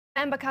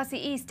Embakasi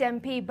East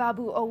MP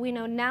Babu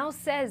Owino now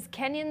says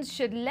Kenyans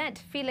should let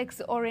Felix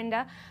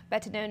Orinda,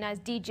 better known as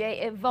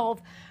DJ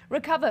Evolve,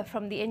 recover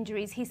from the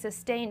injuries he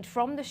sustained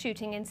from the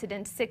shooting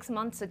incident 6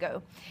 months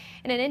ago.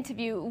 In an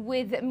interview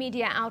with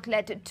media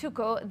outlet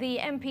Tuko, the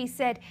MP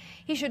said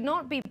he should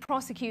not be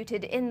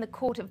prosecuted in the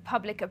court of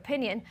public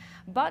opinion,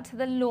 but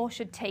the law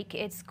should take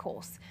its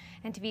course.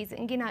 NTV's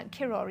Ngina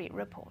Kirori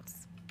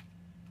reports.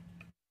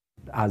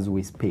 As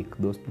we speak,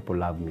 those people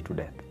love me to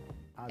death.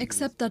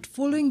 Except that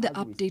following the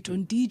update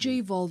on DJ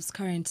Evolve's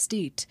current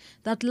state,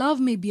 that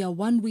love may be a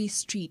one-way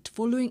street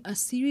following a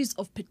series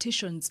of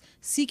petitions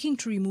seeking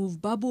to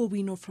remove Babu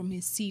Owino from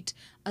his seat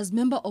as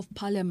Member of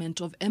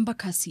Parliament of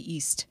Embakasi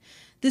East.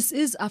 This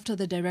is after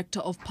the Director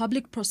of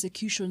Public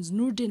Prosecutions,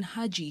 Nurdin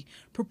Haji,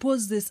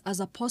 proposed this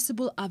as a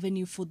possible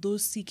avenue for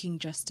those seeking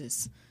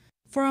justice.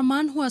 For a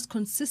man who has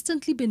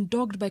consistently been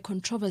dogged by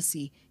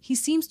controversy, he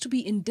seems to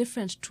be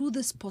indifferent to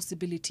this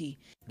possibility.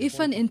 If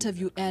an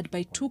interview aired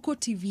by Tuko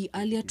TV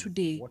earlier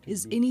today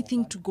is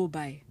anything to go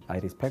by. I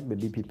respect the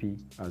DPP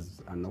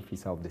as an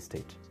officer of the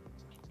state.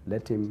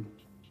 Let him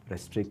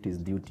restrict his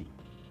duty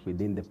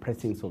within the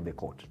precincts of the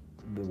court.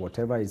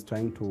 Whatever he's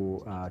trying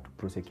to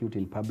prosecute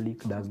in public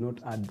does not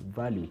add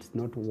value. It's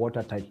not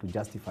watertight to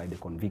justify the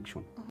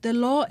conviction. The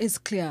law is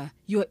clear.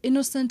 You're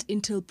innocent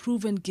until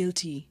proven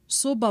guilty,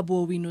 so Babu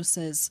Owino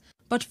says.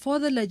 But for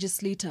the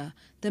legislator,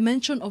 the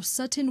mention of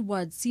certain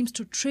words seems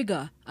to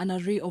trigger an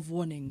array of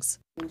warnings.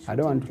 I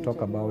don't want to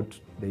talk about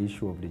the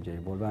issue of DJ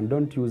Evolve, and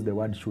don't use the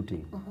word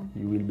shooting.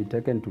 You will be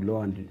taken to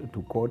law and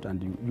to court,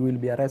 and you will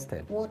be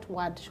arrested. What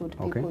word should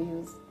people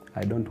use?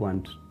 I don't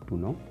want to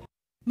know.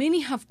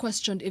 Many have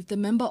questioned if the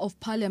Member of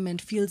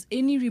Parliament feels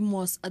any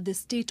remorse at the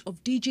state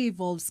of DJ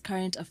Evolve's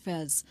current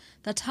affairs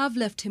that have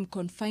left him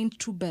confined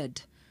to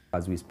bed.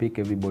 As we speak,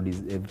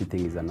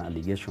 everything is an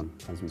allegation.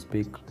 As we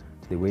speak,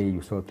 the way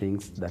you saw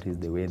things, that is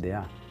the way they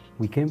are.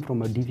 We came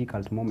from a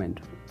difficult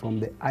moment. From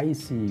the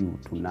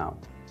ICU to now,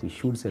 we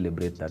should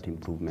celebrate that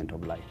improvement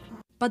of life.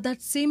 But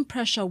that same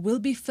pressure will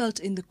be felt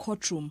in the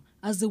courtroom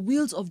as the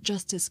wheels of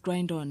justice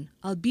grind on,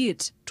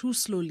 albeit too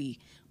slowly,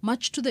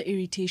 much to the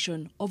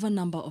irritation of a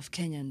number of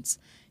Kenyans.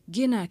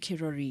 Ngina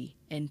Kirori,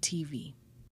 NTV.